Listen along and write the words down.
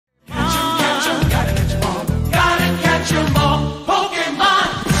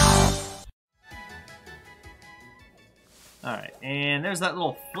And there's that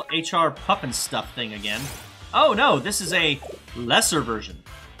little HR pup and stuff thing again. Oh no, this is a lesser version.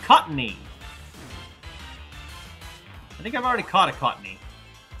 Cottony. I think I've already caught a Cottony.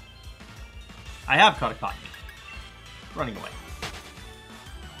 I have caught a Cottony. Running away.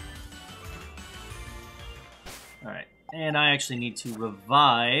 Alright, and I actually need to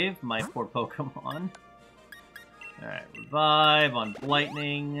revive my poor Pokemon. Alright, revive on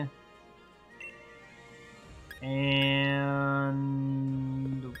Lightning. And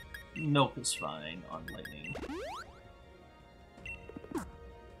Milk is fine on Lightning.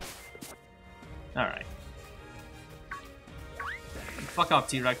 Alright. Fuck off,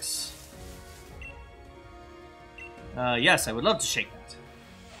 T-Rex. Yes, I would love to shake that.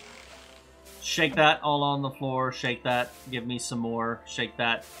 Shake that all on the floor. Shake that. Give me some more. Shake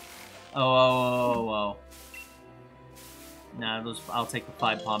that. Oh. Nah, I'll take the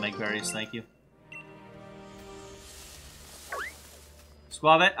 5 Palm Egg Berries, thank you.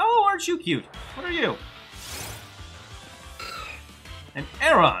 Squavette. Oh, aren't you cute? What are you? An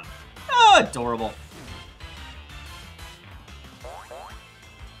Aron. Oh, adorable.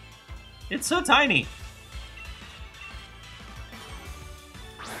 It's so tiny.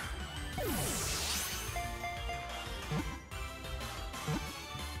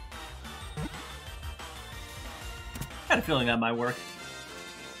 I had a feeling that might work.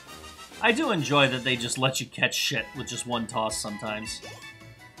 I do enjoy that they just let you catch shit with just one toss sometimes.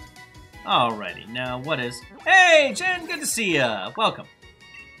 Alrighty, now what is... Hey, Jen, good to see ya! Welcome.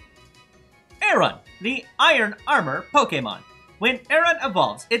 Aron, the Iron Armor Pokémon. When Aron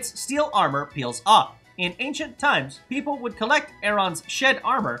evolves, its steel armor peels off. In ancient times, people would collect Aron's shed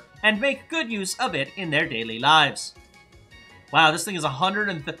armor and make good use of it in their daily lives. Wow, this thing is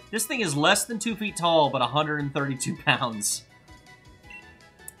this thing is less than 2 feet tall, but 132 pounds.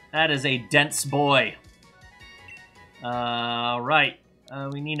 That is a dense boy. Right.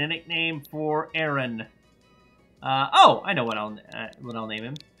 We need a nickname for Aron. Oh, I know what I'll name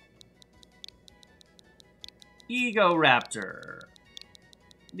him. Egoraptor.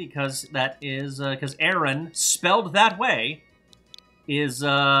 Because that is because Aron, spelled that way, is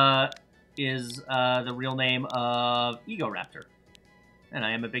the real name of Egoraptor. And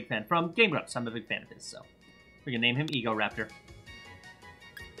I am a big fan. From Game Grumps, I'm a big fan of his, so we're gonna name him Egoraptor.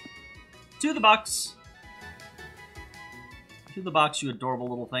 To the box. To the box, you adorable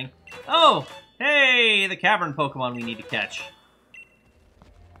little thing. Oh! Hey! The cavern Pokemon we need to catch.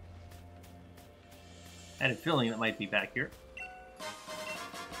 I had a feeling that might be back here.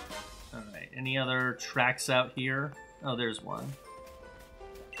 Alright, any other tracks out here? Oh, there's one.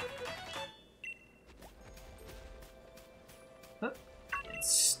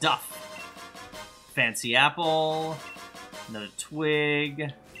 Stuff. Fancy apple. Another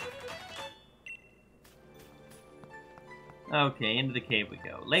twig. Okay, into the cave we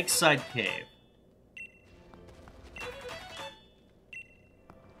go. Lakeside Cave.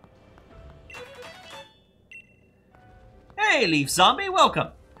 Hey, Leaf Zombie, welcome!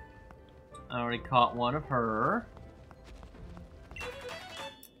 I already caught one of her.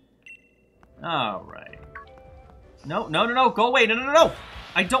 Alright. No, go away, no!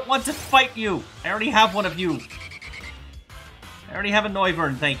 I don't want to fight you! I already have one of you. I already have a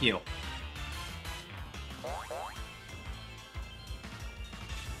Noivern, thank you.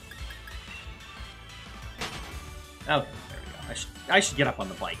 Okay, there we go. I should get up on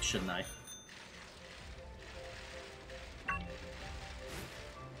the bike, shouldn't I?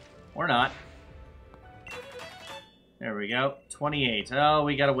 Or not. There we go. 28. Oh,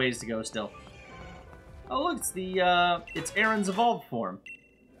 we got a ways to go still. Oh, look, it's Aron's evolved form.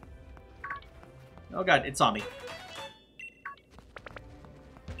 Oh god, it saw me.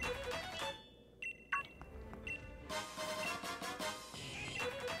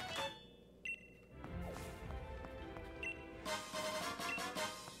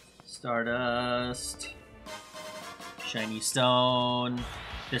 Stardust. Shiny stone.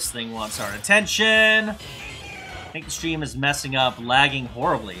 This thing wants our attention. I think the stream is messing up, lagging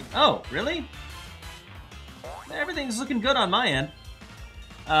horribly. Oh, really? Everything's looking good on my end.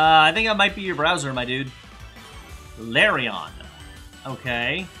 I think that might be your browser, my dude. Larion.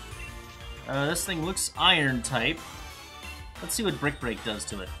 Okay. This thing looks iron type. Let's see what Brick Break does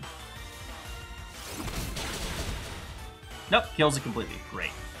to it. Nope, kills it completely.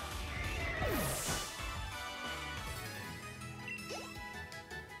 Great.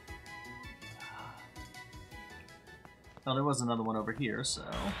 Oh, there was another one over here, so...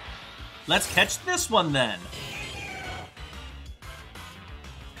 Let's catch this one, then!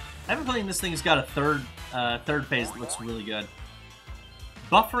 I have a feeling this thing's got a third phase that looks really good.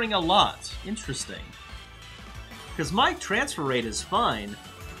 Buffering a lot. Interesting. Because my transfer rate is fine.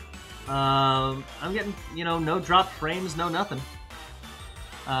 I'm getting, you know, no dropped frames, no nothing.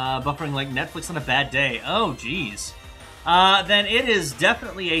 Buffering like Netflix on a bad day. Oh, jeez. Then it is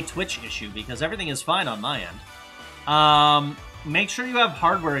definitely a Twitch issue, because everything is fine on my end. Make sure you have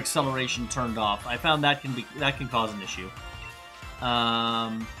hardware acceleration turned off. I found that can cause an issue.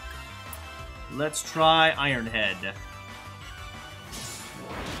 Let's try Ironhead.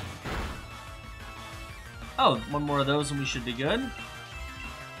 Oh, one more of those and we should be good.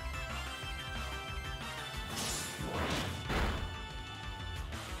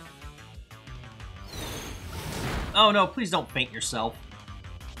 Oh no, please don't faint yourself.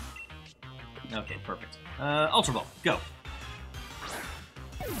 Okay, perfect. Ultra Ball, go.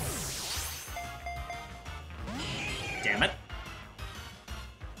 Damn it.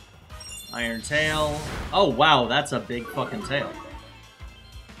 Iron Tail. Oh wow, that's a big fucking tail.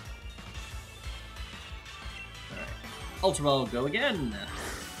 Alright. Ultra Ball, go again.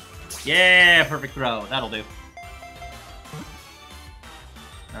 Yeah, perfect throw. That'll do.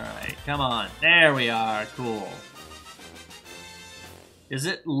 Alright, come on. There we are. Cool. Is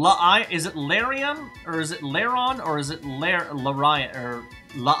it Larion? Or is it Laron? Or is it Larion? Or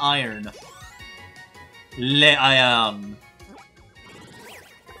La-Iron? Le-Iron.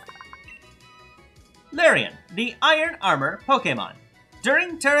 Larion, the Iron Armor Pokémon.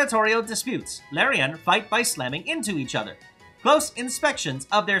 During territorial disputes, Larion fight by slamming into each other. Close inspections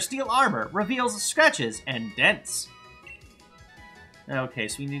of their steel armor reveals scratches and dents. Okay,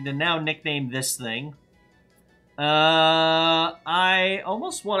 so we need to now nickname this thing. I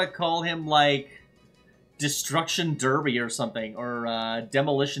almost want to call him, like, Destruction Derby or something, or,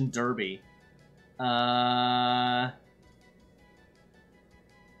 Demolition Derby. Because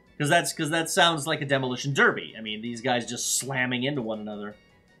that sounds like a Demolition Derby. I mean, these guys just slamming into one another.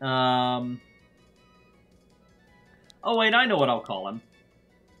 Oh, wait, I know what I'll call him.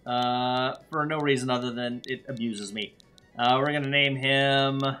 For no reason other than it amuses me. We're gonna name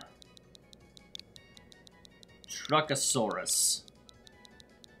him... Trantrumsaurus.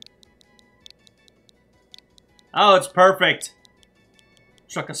 Oh, it's perfect!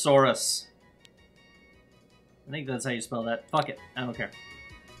 Trantrumsaurus. I think that's how you spell that. Fuck it. I don't care.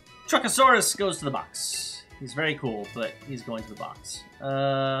 Trantrumsaurus goes to the box. He's very cool, but he's going to the box.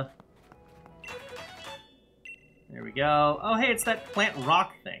 There we go. Oh, hey, it's that plant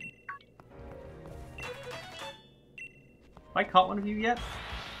rock thing. Have I caught one of you yet?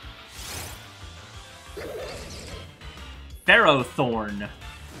 Ferrothorn.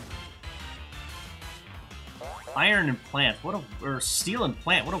 Iron and plant. What a... Or steel and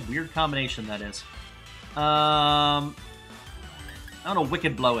plant. What a weird combination that is. I'm gonna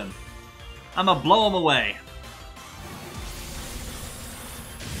Wicked Blow him. I'm gonna blow him away.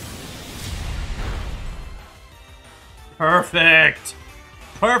 Perfect!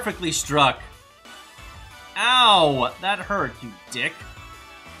 Perfectly struck. Ow! That hurt, you dick.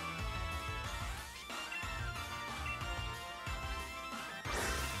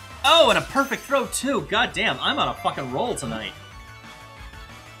 Oh, and a perfect throw, too. God damn, I'm on a fucking roll tonight.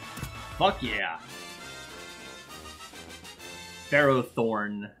 Fuck yeah.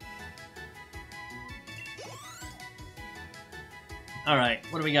 Ferrothorn. Alright,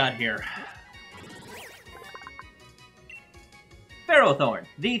 what do we got here? Ferrothorn,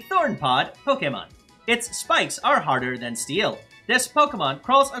 the Thorn Pod Pokémon. Its spikes are harder than steel. This Pokémon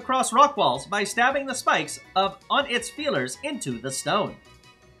crawls across rock walls by stabbing the spikes on its feelers into the stone.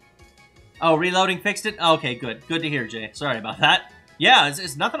 Oh, reloading fixed it? Okay, good. Good to hear, Jay. Sorry about that. Yeah,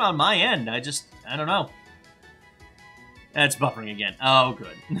 it's nothing on my end. I don't know. It's buffering again. Oh,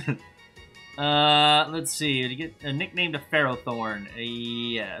 good. Let's see. Did you get a nickname to Ferrothorn?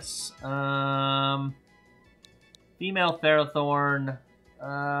 Yes. Female Ferrothorn.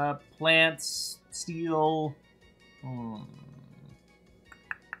 Plants. Steel.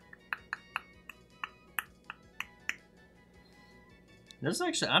 This is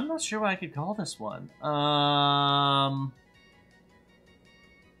actually... I'm not sure what I could call this one.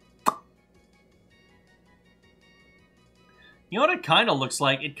 You know what it kind of looks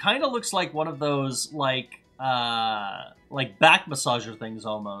like? It kind of looks like one of those, like back massager things,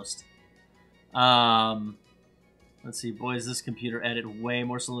 almost. Let's see, boys, this computer edit way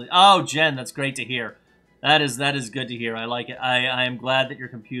more slowly. Oh, Jen, that's great to hear. That is good to hear. I like it. I am glad that your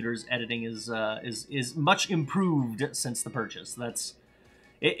computer's editing is much improved since the purchase. That's...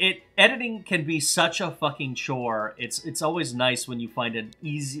 Editing can be such a fucking chore. It's always nice when you find it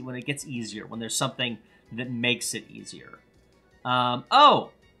easy, when it gets easier, when there's something that makes it easier.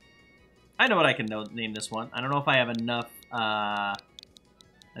 Oh! I know what I can name this one. I don't know if I have enough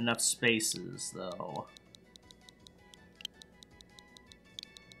spaces, though.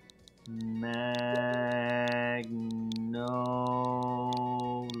 Magnolia.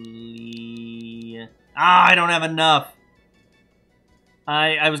 Ah, I don't have enough.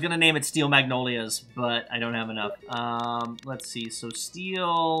 I was gonna name it Steel Magnolias, but I don't have enough. Let's see. So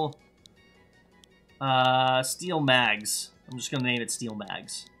Steel Mags. I'm just gonna name it Steel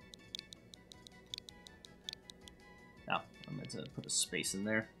Mags. Oh, I meant to put a space in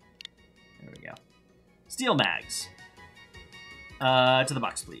there. There we go. Steel Mags. To the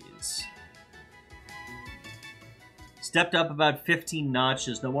box, please. Stepped up about 15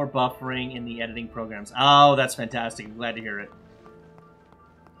 notches. No more buffering in the editing programs. Oh, that's fantastic. I'm glad to hear it.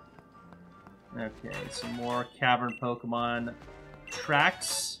 Okay, some more cavern Pokemon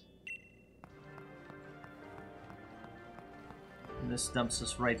tracks. And this dumps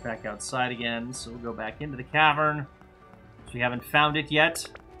us right back outside again, so we'll go back into the cavern. We haven't found it yet.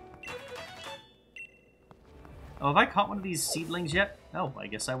 Oh, have I caught one of these seedlings yet? Oh, I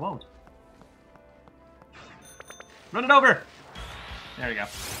guess I won't. Run it over! There we go.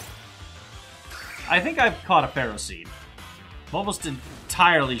 I think I've caught a Pharaoh Seed. I'm almost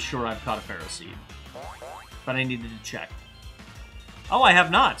entirely sure I've caught a Pharaoh Seed. But I needed to check. Oh, I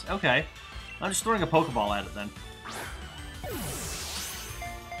have not. Okay. I'm just throwing a Pokeball at it then.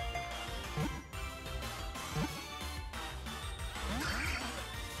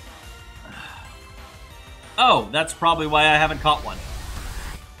 Oh, that's probably why I haven't caught one.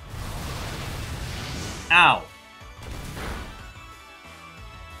 Ow.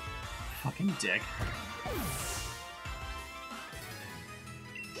 Fucking dick.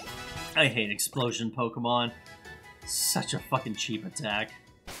 I hate explosion Pokemon. Such a fucking cheap attack.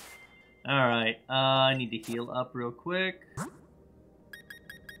 Alright, I need to heal up real quick.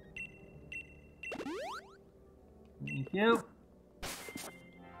 Thank you.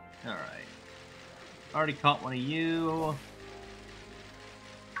 Alright. Already caught one of you.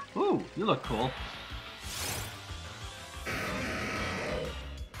 Ooh, you look cool.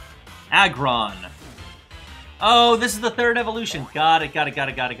 Aggron. Oh, this is the third evolution. Got it.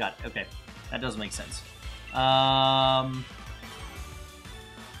 Okay, that does make sense.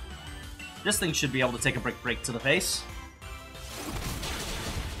 This thing should be able to take a break to the face.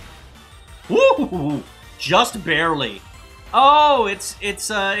 Woo! Just barely. Oh, it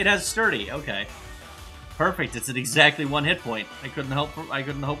has sturdy. Okay. Perfect. It's at exactly 1 hit point. I couldn't hope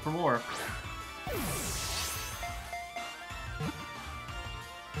for more.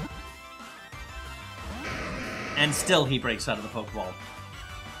 And still he breaks out of the Pokeball.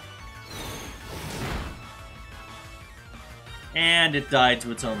 And it died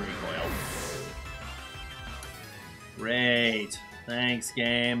to its own recoil. Great. Thanks,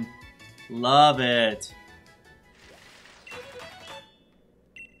 game. Love it.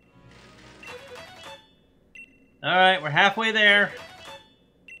 Alright, we're halfway there.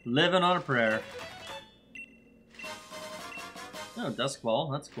 Living on a prayer. Oh,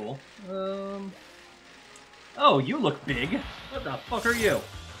 Duskball. That's cool. Oh, you look big. What the fuck are you?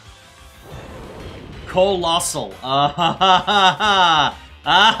 Colossal. Ah ha ha ha ha.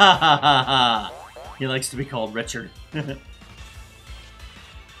 Ah ha ha ha ha. He likes to be called Richard. That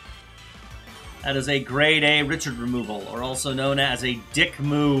is a grade A Richard removal, or also known as a dick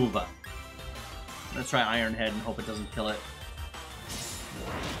move. Let's try Iron Head and hope it doesn't kill it.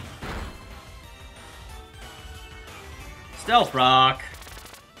 Stealth Rock.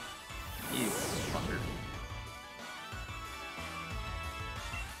 You fucker.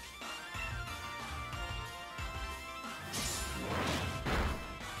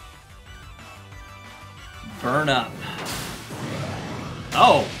 Burn up.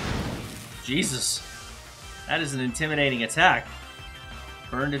 Oh! Jesus. That is an intimidating attack.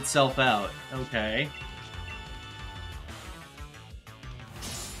 Burned itself out. Okay.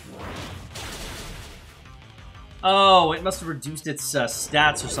 Oh, it must have reduced its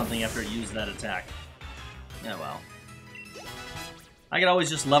stats or something after it used that attack. Yeah, well. I could always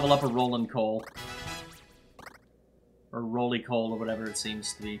just level up a Rollin' Coal. Or Roly Coal, or whatever it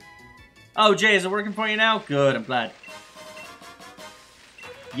seems to be. Oh, Jay, is it working for you now? Good, I'm glad.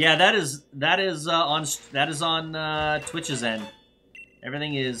 Yeah, that is on Twitch's end.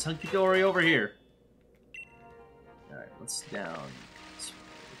 Everything is hunky-dory over here. Alright, let's down.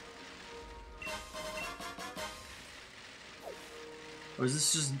 Or is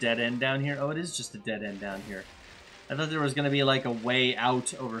this just a dead end down here? Oh, it is just a dead end down here. I thought there was going to be like a way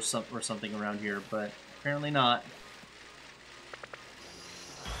out over or something around here, but apparently not.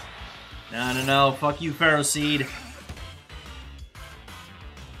 No. Fuck you, Pharaoh Seed.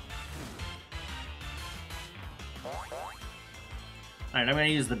 Alright, I'm going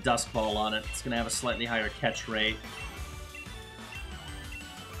to use the Dusk Ball on it. It's going to have a slightly higher catch rate.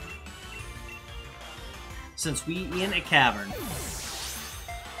 since we in a cavern.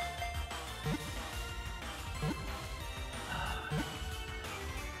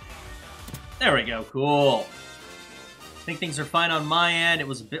 There we go, cool. I think things are fine on my end. It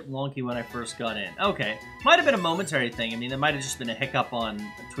was a bit wonky when I first got in. Okay, might have been a momentary thing. I mean, it might have just been a hiccup on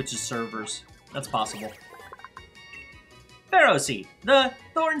Twitch's servers. That's possible. Pharaoh Seed, the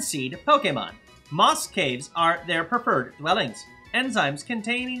Thorn Seed Pokemon. Moss caves are their preferred dwellings. Enzymes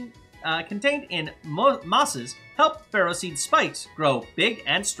contained in mosses help Pharaoh Seed spikes grow big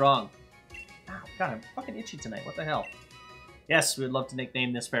and strong. Ow, God, I'm fucking itchy tonight. What the hell? Yes, we would love to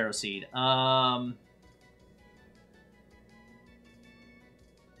nickname this Pharaoh Seed. I'm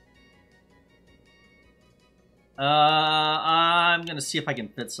gonna see if I can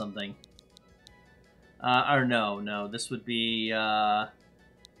fit something. Or no, this would be,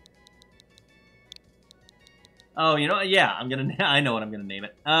 Oh, you know, yeah, I know what I'm gonna name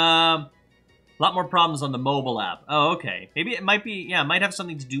it. A lot more problems on the mobile app. Oh, okay. Maybe it might be, yeah, it might have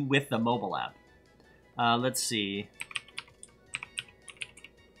something to do with the mobile app. Let's see.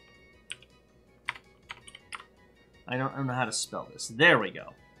 I don't know how to spell this. There we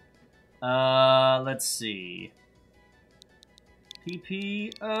go. Let's see.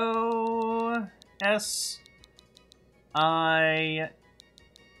 P-O-S-I-T-O-R-Y.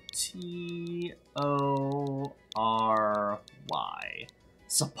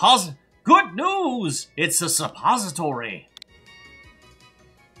 Good news! It's a suppository.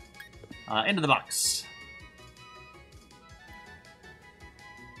 Into the box.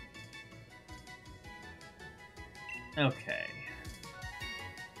 Okay.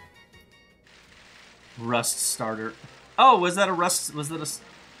 Rust starter. Oh, was that a rust? Was that a? Let's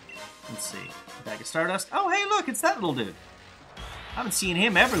see. Bag of Stardust. Oh, hey, look, it's that little dude. I haven't seen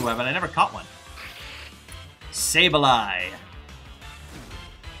him everywhere, but I never caught one. Sableye.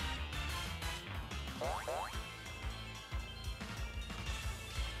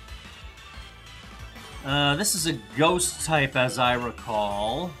 This is a ghost type, as I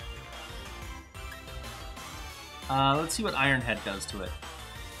recall. Let's see what Ironhead does to it.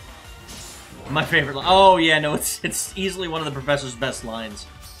 My favorite line. Oh, yeah, no, it's easily one of the professor's best lines.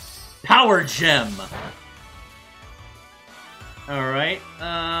 Power Gem! Alright,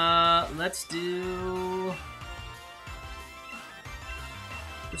 let's do...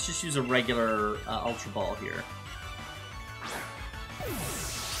 Let's just use a regular Ultra Ball here.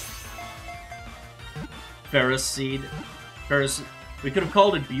 Ferris Seed. Ferris... We could have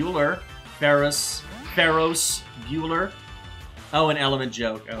called it Bueller. Ferris... Pharos Bueller. Oh, an element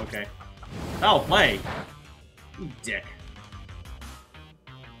joke. Oh, okay. Oh, play. You dick.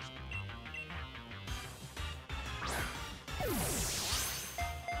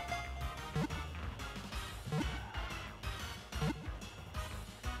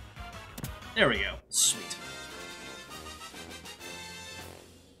 There we go. Sweet.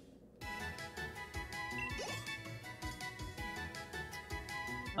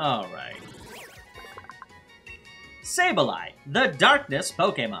 All right. Sableye, the Darkness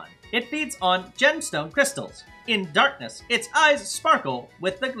Pokemon. It feeds on gemstone crystals. In darkness, its eyes sparkle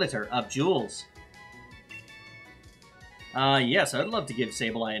with the glitter of jewels. Yes, I'd love to give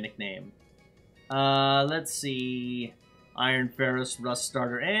Sableye a nickname. Let's see. Iron Ferris, Rust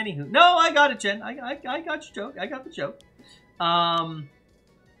Starter, anywho. No, I got it, Jen. I got your joke. I got the joke.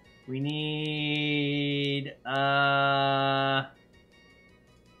 We need,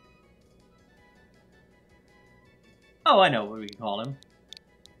 Oh, I know what we can call him.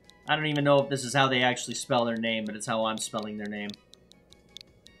 I don't even know if this is how they actually spell their name, but it's how I'm spelling their name.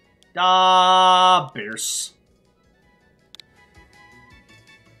 Bears.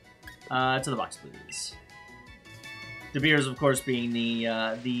 To the box, please. De Beers, of course, being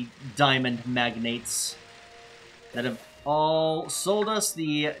the diamond magnates that have all sold us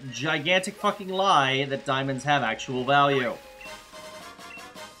the gigantic fucking lie that diamonds have actual value.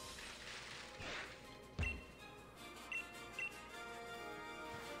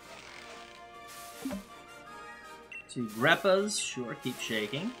 Two Greppas, sure, keep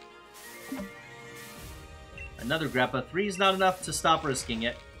shaking. Another Greppa. 3 is not enough to stop risking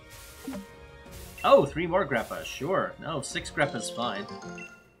it. Oh, 3 more Greppas, sure. No, 6 Greppas, fine.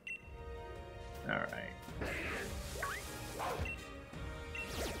 Alright.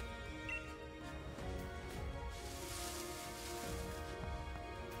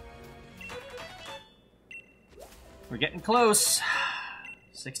 We're getting close.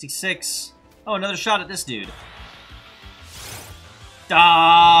 66. Oh, another shot at this dude.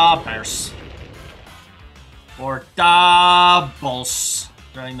 Bears. Or doubles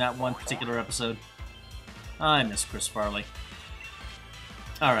during that one particular episode. I miss Chris Farley.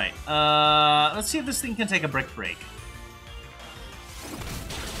 Alright, let's see if this thing can take a brick break.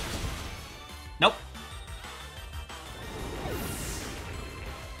 Nope.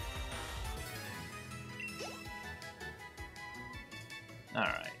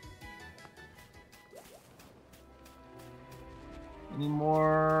 Alright. Any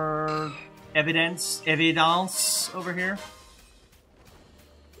more evidence over here?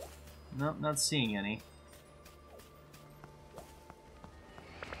 Nope, not seeing any.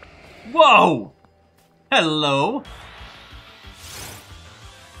 Whoa! Hello!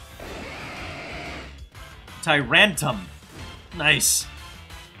 Trantrumsaurus. Nice.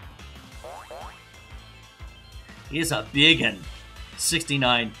 He's a big one.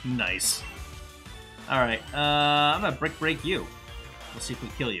 69. Nice. Alright, I'm gonna brick break you. We'll see if we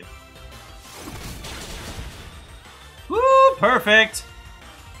kill you. Woo! Perfect!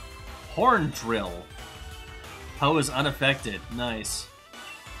 Horn drill. Poe is unaffected. Nice.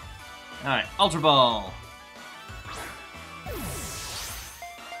 Alright, Ultra Ball.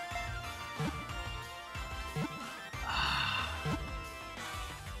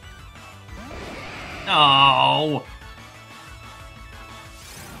 Oh!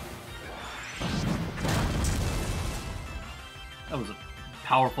 That was a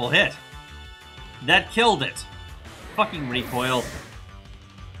powerful hit. That killed it. Fucking recoil.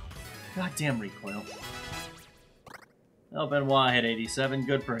 Goddamn recoil. Oh, Benoit hit 87.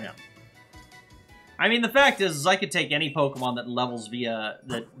 Good for him. I mean, the fact is I could take any Pokemon that levels via...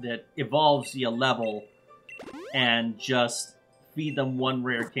 that evolves via level and just feed them one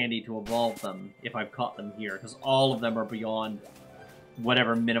rare candy to evolve them if I've caught them here, because all of them are beyond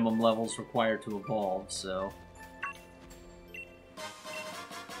whatever minimum levels required to evolve, so...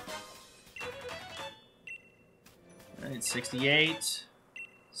 Alright, 68,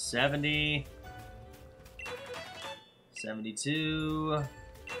 70, 72,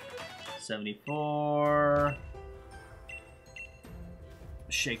 74,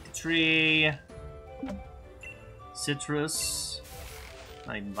 shake the tree, citrus,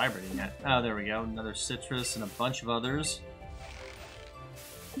 not even vibrating yet. Oh, there we go, another citrus and a bunch of others.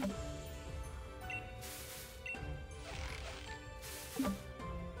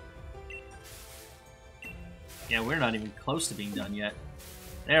 Yeah, we're not even close to being done yet.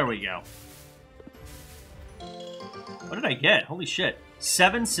 There we go. What did I get? Holy shit.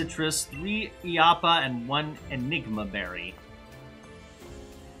 7 citrus, 3 Iapa, and 1 Enigma berry.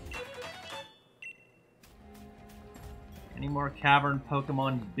 Any more cavern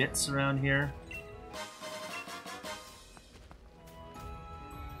Pokemon bits around here?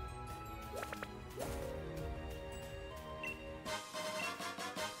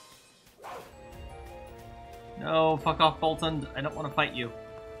 No, fuck off, Bolton. I don't want to fight you.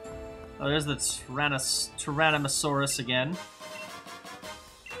 Oh, there's the Trantrumsaurus again.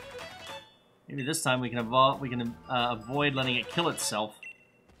 Maybe this time we can avoid letting it kill itself.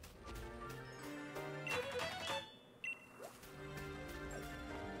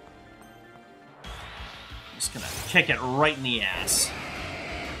 I'm just gonna kick it right in the ass.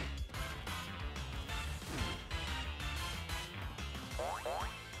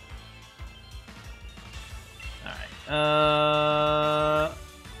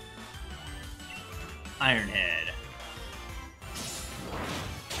 Ironhead.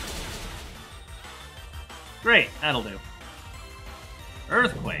 Great, that'll do.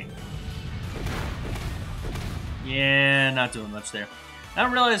 Earthquake. Yeah, not doing much there. I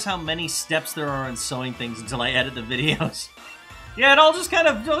don't realize how many steps there are in sewing things until I edit the videos. Yeah, it all just kind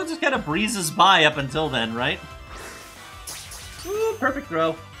of breezes by up until then, right? Ooh, perfect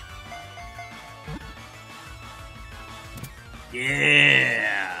throw.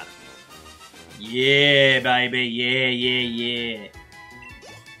 Yeah! Yeah, baby, yeah, yeah, yeah.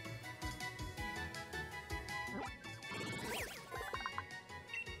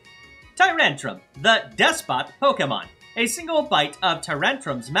 Tyrantrum, the Despot Pokemon. A single bite of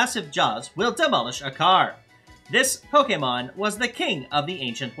Tyrantrum's massive jaws will demolish a car. This Pokemon was the king of the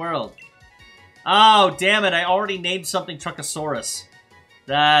ancient world. Oh, damn it, I already named something Truckosaurus.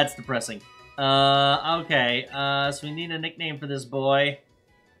 That's depressing. Okay, so we need a nickname for this boy.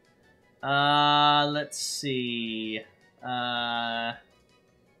 Let's see. Oh,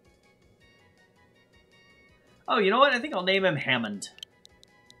 you know what? I think I'll name him Hammond.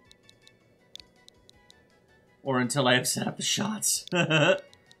 Or until I have set up the shots. We're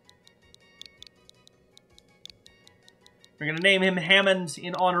gonna name him Hammond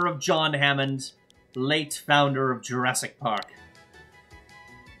in honor of John Hammond, late founder of Jurassic Park.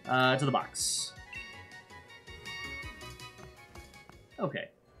 To the box. Okay.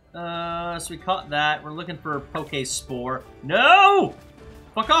 So we caught that. We're looking for a Pokespore. No!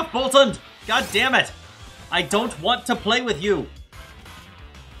 Fuck off, Bolton! God damn it! I don't want to play with you!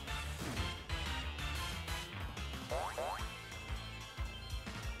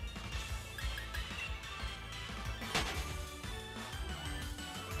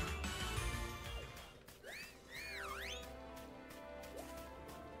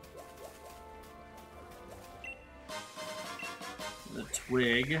 The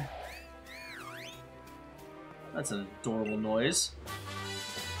twig. That's an adorable noise.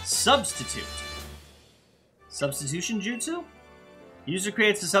 Substitute. Substitution jutsu? The user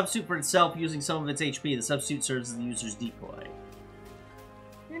creates a substitute for itself using some of its HP. The substitute serves as the user's decoy.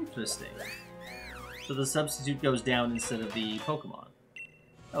 Interesting. So the substitute goes down instead of the Pokemon.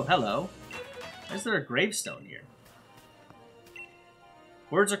 Oh, hello. Why is there a gravestone here?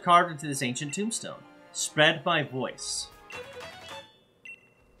 Words are carved into this ancient tombstone. Spread my voice.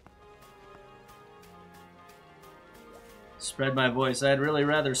 Spread my voice. I'd really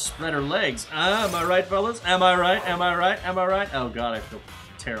rather spread her legs. Am I right, fellas? Am I right? Am I right? Am I right? Oh god, I feel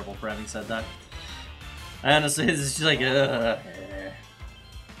terrible for having said that. Honestly, it's just like,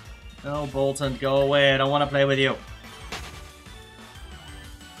 Oh, Bolton, go away. I don't want to play with you.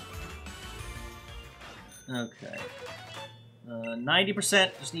 Okay.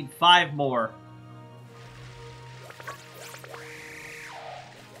 90%. Just need 5 more.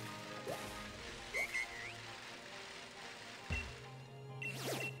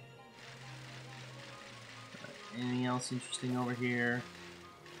 Anything else interesting over here?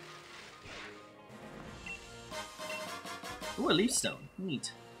 Ooh, a leaf stone.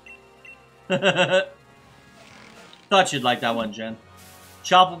 Neat. Thought you'd like that one, Jen.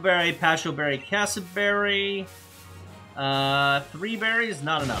 Choppleberry, Pashoberry, Castleberry. 3 berries?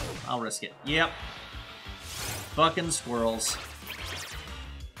 Not enough. I'll risk it. Yep. Fucking squirrels.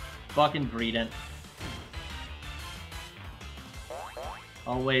 Fucking greedent.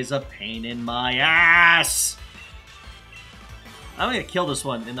 Always a pain in my ass! I'm gonna kill this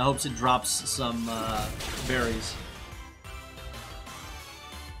one in the hopes it drops some berries.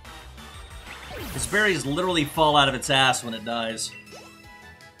 Its berries literally fall out of its ass when it dies.